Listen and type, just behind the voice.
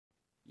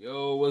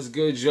Yo, what's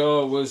good,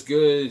 y'all? What's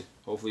good?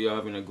 Hopefully y'all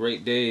having a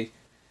great day.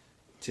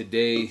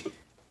 Today,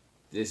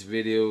 this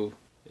video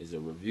is a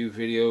review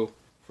video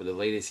for the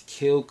latest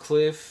Kill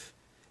Cliff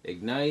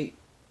Ignite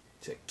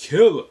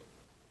TeKilla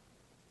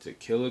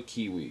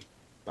Kiwi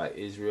by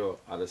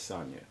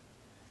Adesanya,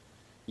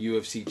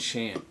 UFC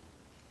champ.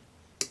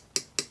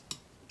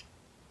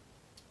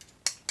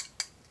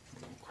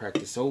 Crack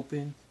this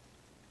open.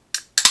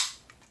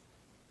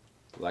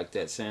 Like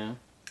that sound?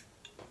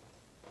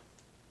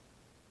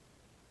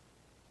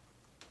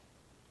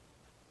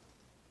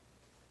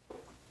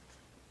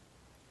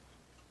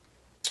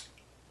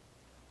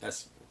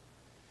 That's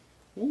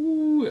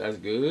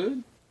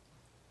good.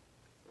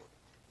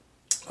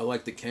 I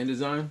like the can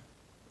design.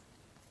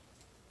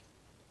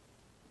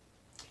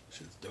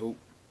 Shit's dope.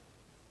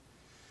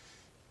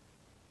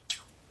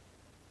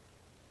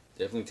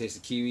 Definitely taste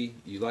the kiwi.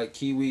 You like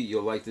kiwi,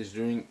 you'll like this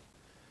drink.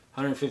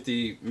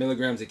 150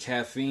 milligrams of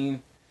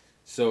caffeine,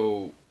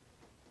 so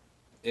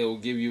it will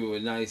give you a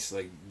nice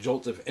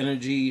jolt of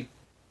energy,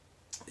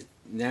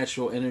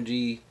 natural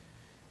energy,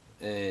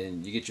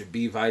 and you get your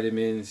B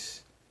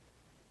vitamins.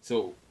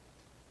 So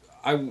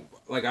I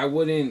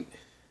wouldn't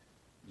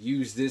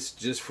use this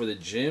just for the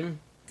gym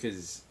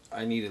because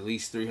I need at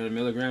least 300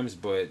 milligrams,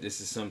 but this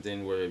is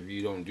something where if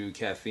you don't do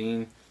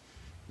caffeine,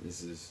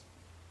 this is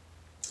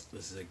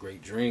a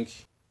great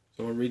drink.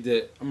 So I'm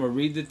gonna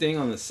read the thing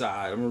on the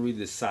side. I'm gonna read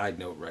the side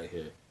note right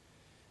here. It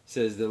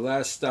says, the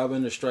last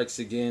Stylebender strikes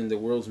again, the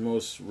world's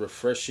most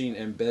refreshing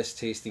and best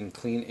tasting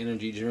clean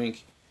energy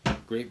drink,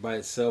 great by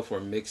itself or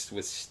mixed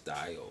with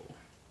style.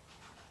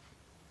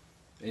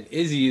 And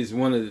Izzy is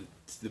one of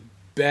the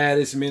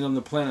baddest men on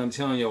the planet, I'm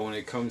telling y'all, when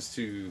it comes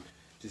to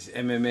just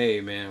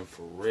MMA, man,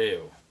 for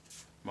real.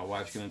 My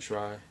wife's gonna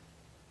try.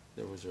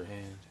 There was her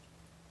hand.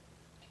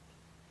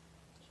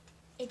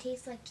 It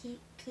tastes like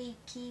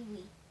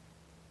kiwi.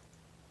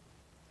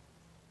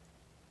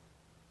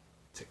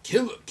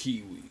 TeKilla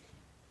Kiwi.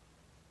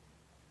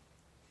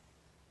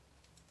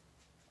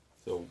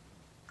 So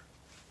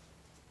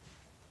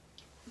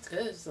it's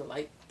good. It's a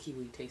light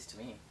kiwi taste to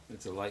me.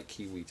 It's a light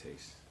kiwi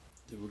taste.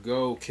 There we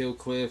go. Kill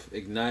Cliff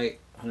Ignite,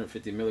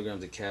 150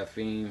 milligrams of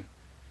caffeine.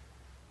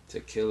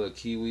 TeKilla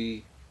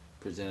Kiwi,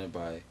 presented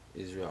by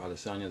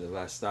Adesanya, the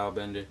last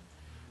Stylebender.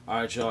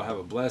 Alright, y'all, have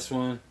a blessed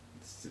one.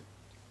 It's a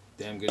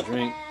damn good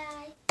drink.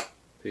 Bye.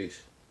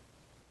 Peace.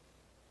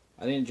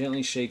 I didn't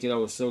gently shake it. I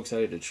was so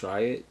excited to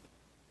try it.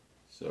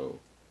 So,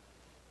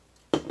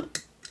 there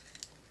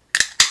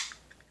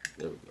we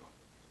go.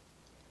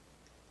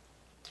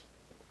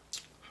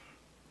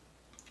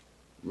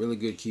 Really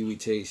good kiwi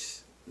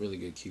taste. Really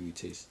good kiwi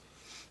taste.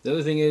 The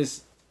other thing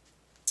is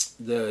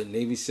the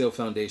Navy SEAL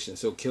Foundation.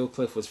 So Kill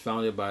Cliff was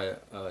founded by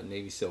a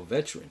Navy SEAL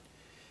veteran.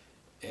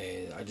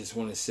 And I just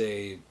want to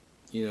say,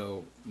 you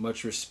know,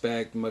 much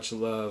respect, much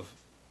love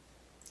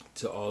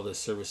to all the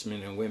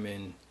servicemen and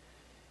women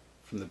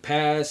from the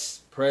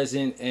past,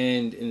 present,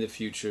 and in the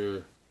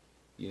future.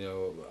 You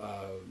know,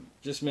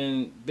 just,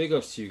 man, big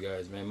ups to you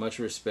guys, man. Much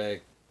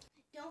respect.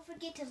 Don't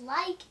forget to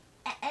like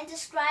and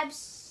subscribe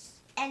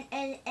and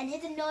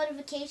hit the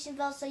notification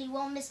bell so you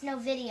won't miss no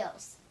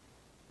videos.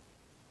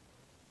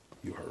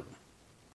 You heard him.